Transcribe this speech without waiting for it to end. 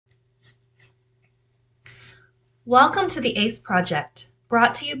Welcome to the ACE Project,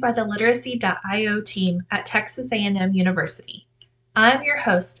 brought to you by the Literacy.io team at Texas A&M University. I'm your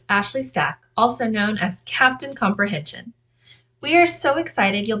host, Ashley Stack, also known as Captain Comprehension. We are so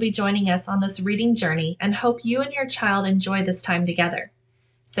excited you'll be joining us on this reading journey and hope you and your child enjoy this time together.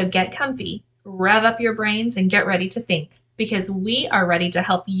 So get comfy, rev up your brains, and get ready to think, because we are ready to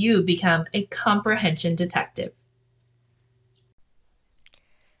help you become a comprehension detective.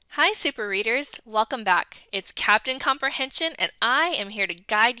 Hi, Super Readers. Welcome back. It's Captain Comprehension, and I am here to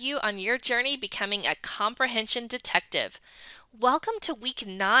guide you on your journey becoming a comprehension detective. Welcome to week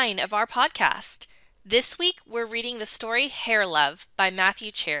 9 of our podcast. This week, we're reading the story Hair Love by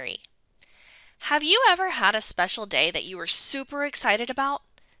Matthew Cherry. Have you ever had a special day that you were super excited about?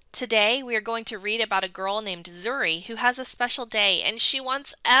 Today, we are going to read about a girl named Zuri who has a special day and she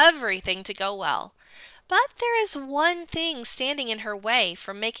wants everything to go well. But there is one thing standing in her way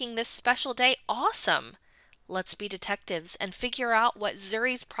from making this special day awesome. Let's be detectives and figure out what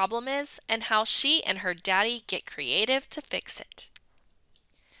Zuri's problem is and how she and her daddy get creative to fix it.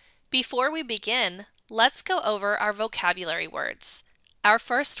 Before we begin, let's go over our vocabulary words. Our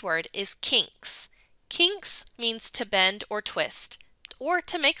first word is kinks. Kinks means to bend or twist, or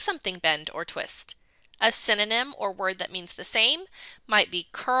to make something bend or twist. A synonym or word that means the same might be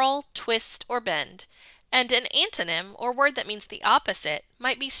curl, twist, or bend. And an antonym, or word that means the opposite,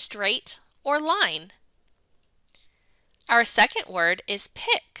 might be straight or line. Our second word is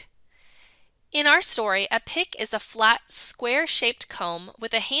pick. In our story, a pick is a flat, square-shaped comb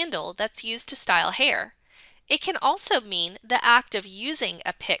with a handle that's used to style hair. It can also mean the act of using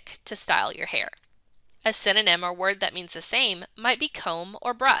a pick to style your hair. A synonym or word that means the same might be comb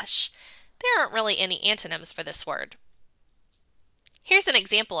or brush. There aren't really any antonyms for this word. Here's an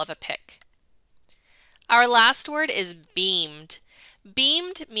example of a pick. Our last word is beamed.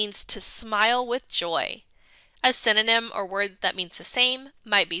 Beamed means to smile with joy. A synonym or word that means the same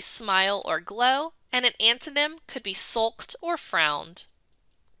might be smile or glow, and an antonym could be sulked or frowned.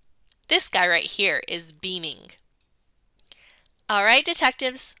 This guy right here is beaming. All right,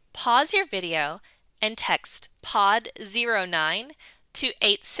 detectives, pause your video and text POD09 to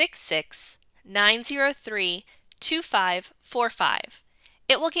 866-903-2545.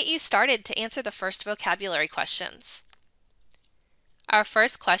 It will get you started to answer the first vocabulary questions. Our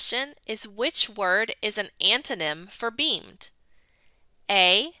first question is, which word is an antonym for beamed?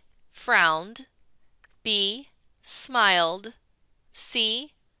 A, frowned, B, smiled,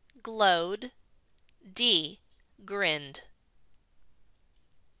 C, glowed, D, grinned.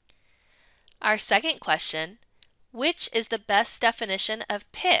 Our second question, which is the best definition of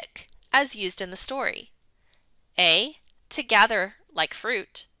pick as used in the story? A, to gather like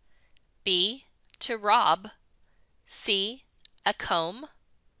fruit, B, to rob, C, a comb,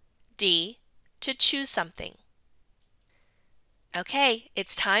 D, to choose something. Okay,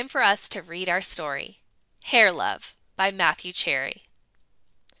 it's time for us to read our story, Hair Love by Matthew Cherry.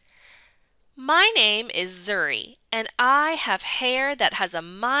 My name is Zuri, and I have hair that has a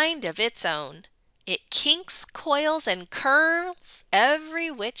mind of its own. It kinks, coils, and curls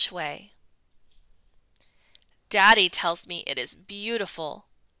every which way. Daddy tells me it is beautiful.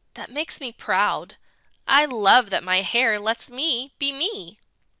 That makes me proud. I love that my hair lets me be me.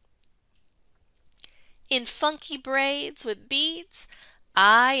 In funky braids with beads,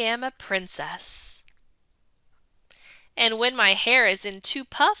 I am a princess. And when my hair is in two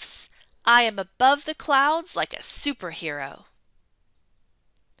puffs, I am above the clouds like a superhero.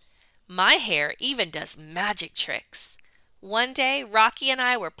 My hair even does magic tricks. One day, Rocky and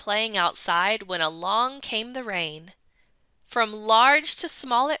I were playing outside when along came the rain. From large to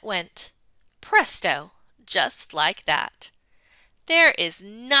small it went. Presto, just like that. There is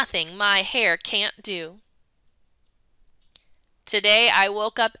nothing my hair can't do. Today I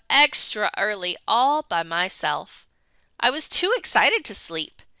woke up extra early all by myself. I was too excited to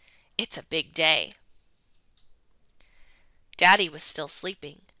sleep. It's a big day. Daddy was still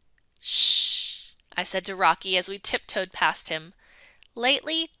sleeping. Shh, I said to Rocky as we tiptoed past him.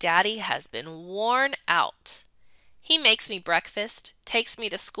 Lately, Daddy has been worn out. He makes me breakfast, takes me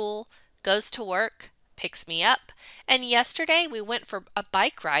to school, goes to work, picks me up, and yesterday we went for a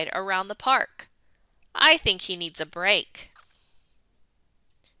bike ride around the park. I think he needs a break.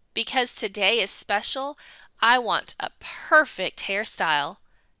 Because today is special, I want a perfect hairstyle.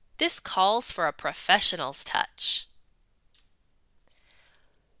 This calls for a professional's touch.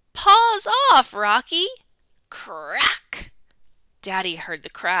 Paws off, Rocky! Crack! Daddy heard the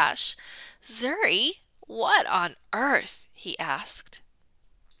crash. Zuri, what on earth? He asked.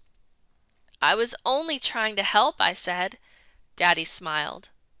 I was only trying to help, I said. Daddy smiled.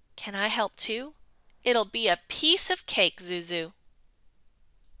 Can I help too? It'll be a piece of cake, Zuzu.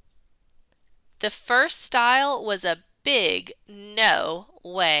 The first style was a big no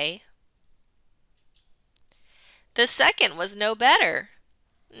way. The second was no better.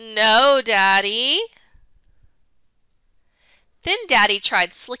 No, Daddy. Then Daddy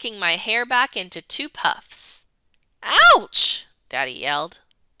tried slicking my hair back into 2 puffs. Ouch! Daddy yelled.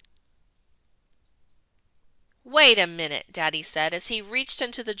 Wait a minute, Daddy said as he reached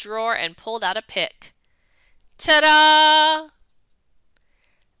into the drawer and pulled out a pick. Ta-da!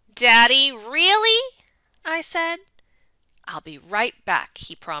 Daddy, really? I said. I'll be right back,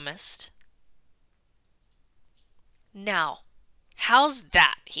 he promised. Now, how's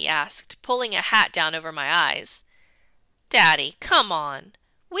that? He asked, pulling a hat down over my eyes. Daddy, come on.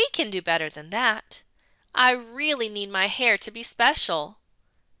 We can do better than that. I really need my hair to be special.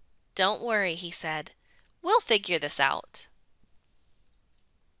 Don't worry, he said. We'll figure this out.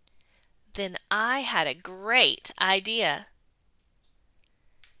 Then I had a great idea.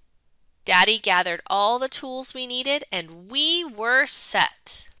 Daddy gathered all the tools we needed and we were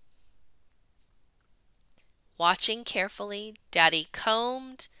set. Watching carefully, Daddy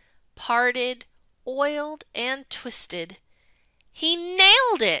combed, parted, oiled, and twisted. He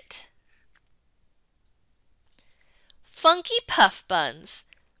nailed it! Funky puff buns.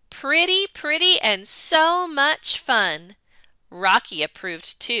 Pretty, pretty, and so much fun. Rocky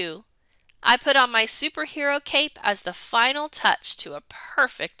approved too. I put on my superhero cape as the final touch to a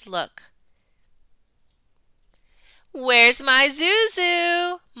perfect look. Where's my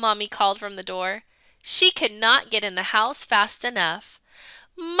Zuzu? Mommy called from the door. She could not get in the house fast enough.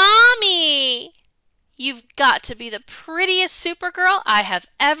 Mommy! You've got to be the prettiest Supergirl I have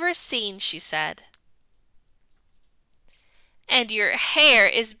ever seen, she said. And your hair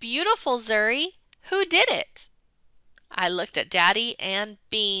is beautiful, Zuri. Who did it? I looked at Daddy and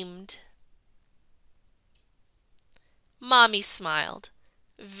beamed. Mommy smiled.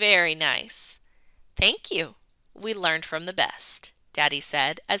 Very nice. Thank you. We learned from the best, Daddy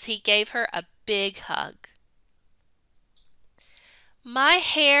said as he gave her a big hug. My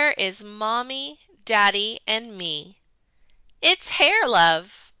hair is Mommy, Daddy, and me. It's hair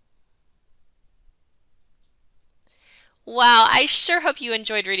love. Wow, I sure hope you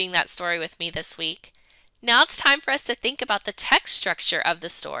enjoyed reading that story with me this week. Now it's time for us to think about the text structure of the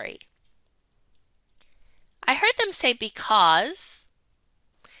story. I heard them say because,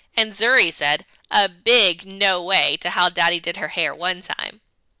 and Zuri said a big no way to how Daddy did her hair one time.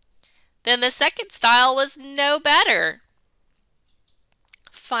 Then the second style was no better.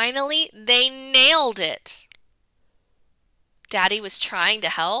 Finally, they nailed it. Daddy was trying to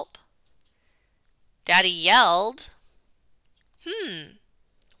help. Daddy yelled.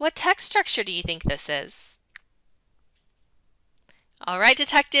 What text structure do you think this is? All right,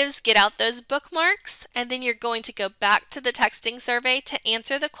 detectives, get out those bookmarks, and then you're going to go back to the texting survey to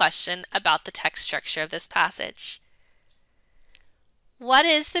answer the question about the text structure of this passage. What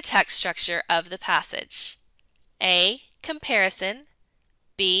is the text structure of the passage? A. Comparison.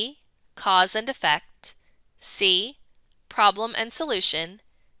 B. Cause and effect. C. Problem and solution.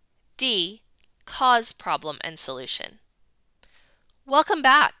 D. Cause, problem, and solution. Welcome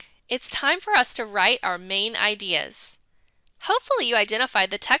back. It's time for us to write our main ideas. Hopefully you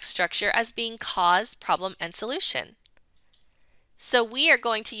identified the text structure as being cause, problem, and solution. So we are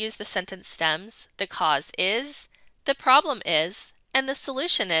going to use the sentence stems, the cause is, the problem is, and the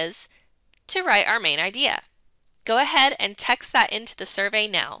solution is, to write our main idea. Go ahead and text that into the survey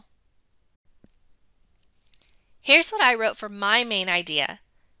now. Here's what I wrote for my main idea.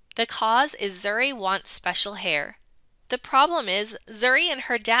 The cause is Zuri wants special hair. The problem is Zuri and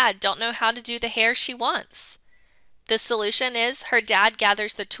her dad don't know how to do the hair she wants. The solution is her dad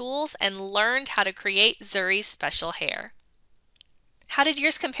gathers the tools and learned how to create Zuri's special hair. How did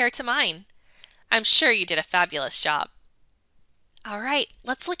yours compare to mine? I'm sure you did a fabulous job. All right,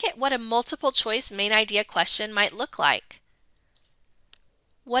 let's look at what a multiple choice main idea question might look like.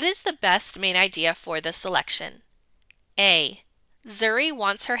 What is the best main idea for the selection? A. Zuri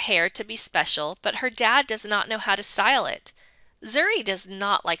wants her hair to be special, but her dad does not know how to style it. Zuri does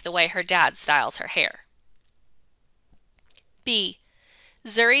not like the way her dad styles her hair. B.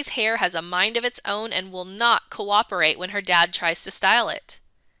 Zuri's hair has a mind of its own and will not cooperate when her dad tries to style it.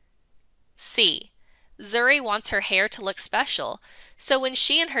 C. Zuri wants her hair to look special, so when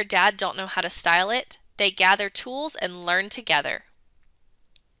she and her dad don't know how to style it, they gather tools and learn together.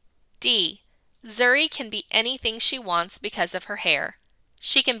 D. Zuri can be anything she wants because of her hair.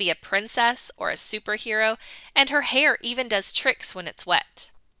 She can be a princess or a superhero, and her hair even does tricks when it's wet.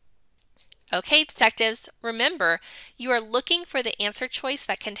 Okay, detectives, remember, you are looking for the answer choice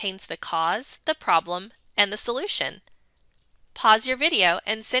that contains the cause, the problem, and the solution. Pause your video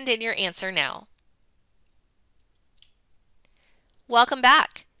and send in your answer now. Welcome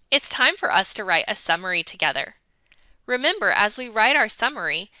back. It's time for us to write a summary together. Remember, as we write our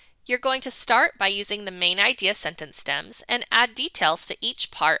summary, you're going to start by using the main idea sentence stems and add details to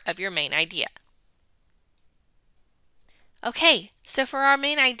each part of your main idea. Okay, so for our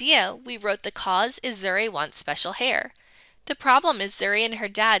main idea, we wrote the cause is Zuri wants special hair. The problem is Zuri and her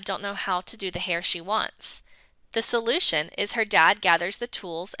dad don't know how to do the hair she wants. The solution is her dad gathers the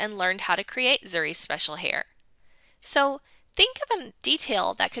tools and learned how to create Zuri's special hair. So think of a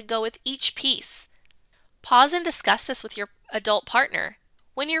detail that could go with each piece. Pause and discuss this with your adult partner.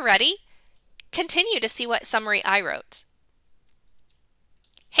 When you're ready, continue to see what summary I wrote.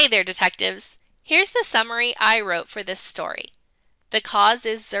 Hey there, detectives. Here's the summary I wrote for this story. The cause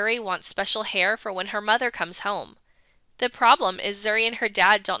is Zuri wants special hair for when her mother comes home. The problem is Zuri and her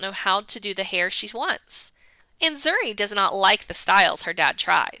dad don't know how to do the hair she wants. And Zuri does not like the styles her dad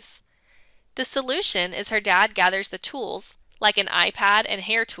tries. The solution is her dad gathers the tools, like an iPad and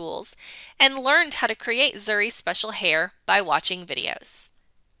hair tools, and learned how to create Zuri's special hair by watching videos.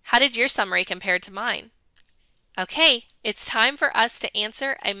 How did your summary compare to mine? Okay, it's time for us to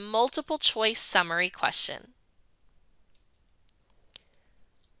answer a multiple choice summary question.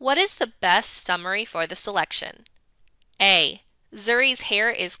 What is the best summary for the selection? A. Zuri's hair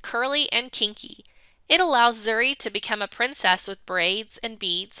is curly and kinky. It allows Zuri to become a princess with braids and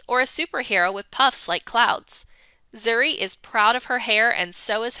beads or a superhero with puffs like clouds. Zuri is proud of her hair and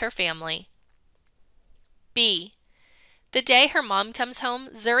so is her family. B. The day her mom comes home,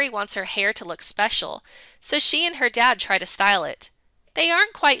 Zuri wants her hair to look special, so she and her dad try to style it. They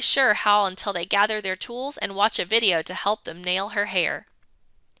aren't quite sure how until they gather their tools and watch a video to help them nail her hair.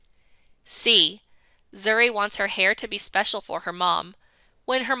 C. Zuri wants her hair to be special for her mom.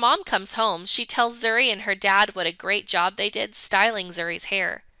 When her mom comes home, she tells Zuri and her dad what a great job they did styling Zuri's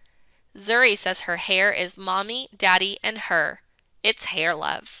hair. Zuri says her hair is mommy, daddy, and her. It's hair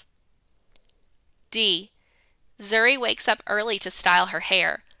love. D. Zuri wakes up early to style her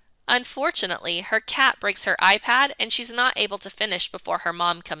hair. Unfortunately, her cat breaks her iPad and she's not able to finish before her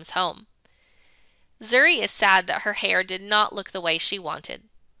mom comes home. Zuri is sad that her hair did not look the way she wanted.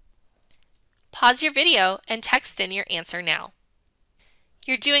 Pause your video and text in your answer now.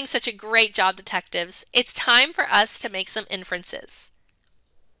 You're doing such a great job, detectives. It's time for us to make some inferences.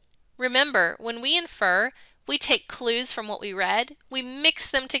 Remember, when we infer, we take clues from what we read, we mix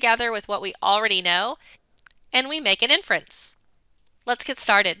them together with what we already know, and we make an inference. Let's get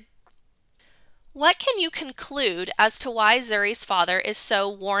started. What can you conclude as to why Zuri's father is so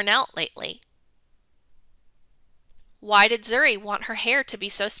worn out lately? Why did Zuri want her hair to be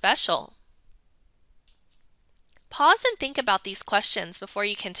so special? Pause and think about these questions before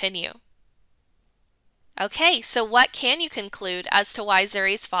you continue. Okay, so what can you conclude as to why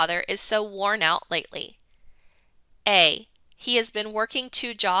Zuri's father is so worn out lately? A. He has been working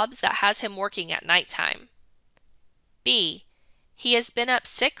 2 jobs that has him working at nighttime. B. He has been up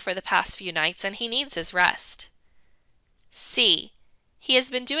sick for the past few nights and he needs his rest. C. He has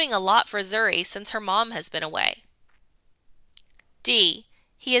been doing a lot for Zuri since her mom has been away. D.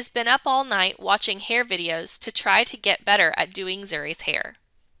 He has been up all night watching hair videos to try to get better at doing Zuri's hair.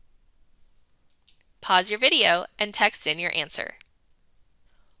 Pause your video and text in your answer.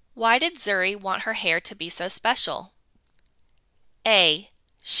 Why did Zuri want her hair to be so special? A.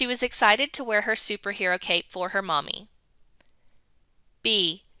 She was excited to wear her superhero cape for her mommy.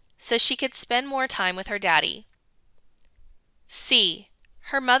 B. So she could spend more time with her daddy. C.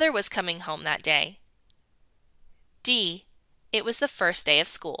 Her mother was coming home that day. D. It was the first day of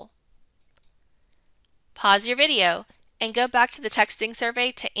school. Pause your video and go back to the texting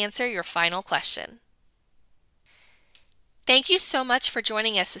survey to answer your final question. Thank you so much for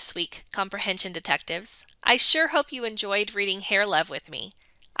joining us this week, Comprehension Detectives. I sure hope you enjoyed reading Hair Love with me.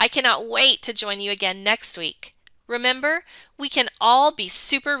 I cannot wait to join you again next week. Remember, we can all be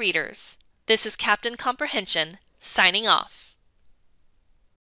super readers. This is Captain Comprehension, signing off.